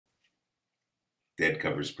Dead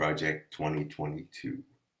Covers Project 2022.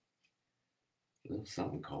 A little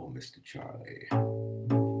something called Mr. Charlie.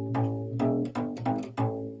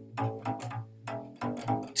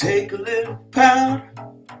 Take a little powder,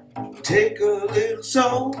 take a little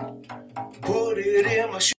salt, put it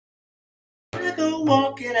in my shoe. I go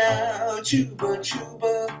walking out, chuba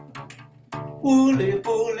chuba, woolly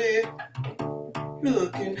bully,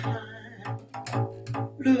 looking high,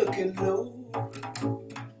 looking low.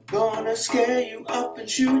 Gonna scare you up and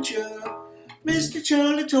shoot you. Mr.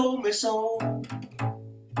 Charlie told me so.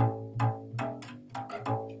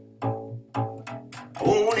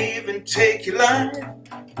 Won't even take your life,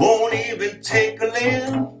 won't even take a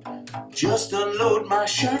limb. Just unload my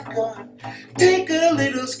shotgun, take a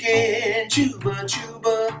little skin. Chuba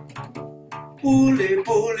chuba, woolly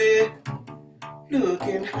bully,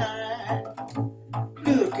 looking high,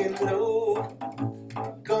 looking low.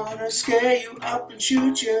 Gonna scare you up and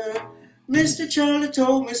shoot you. Mr. Charlie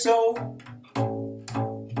told me so.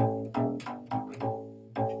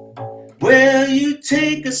 Well, you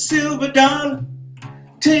take a silver dollar,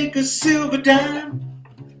 take a silver dime,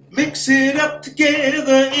 mix it up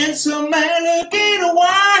together in some alligator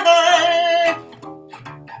wine.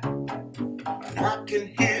 And I can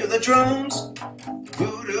hear the drums,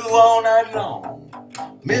 voodoo all night long.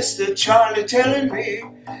 Mr. Charlie telling me,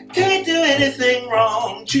 can't do anything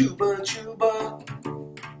wrong. Chuba chuba,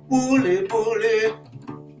 woolly bully,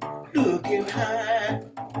 looking high,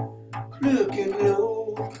 looking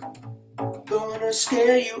low. Gonna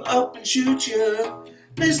scare you up and shoot you.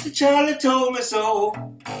 Mr. Charlie told me so.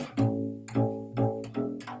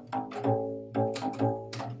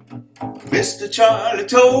 Mr. Charlie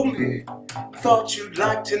told me, thought you'd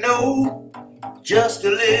like to know. Just a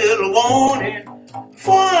little warning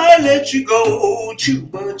before I let you go.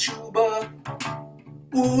 Chuba chuba,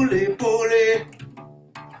 woolly bully,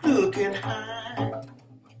 looking high,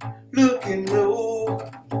 looking low.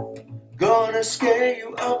 Gonna scare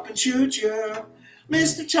you up and shoot you.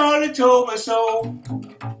 Mr. Charlie told me so.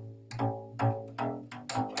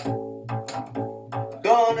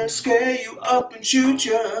 Gonna scare you up and shoot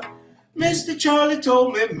you. Mr. Charlie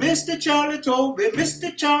told me, Mr. Charlie told me,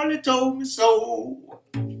 Mr. Charlie told me so.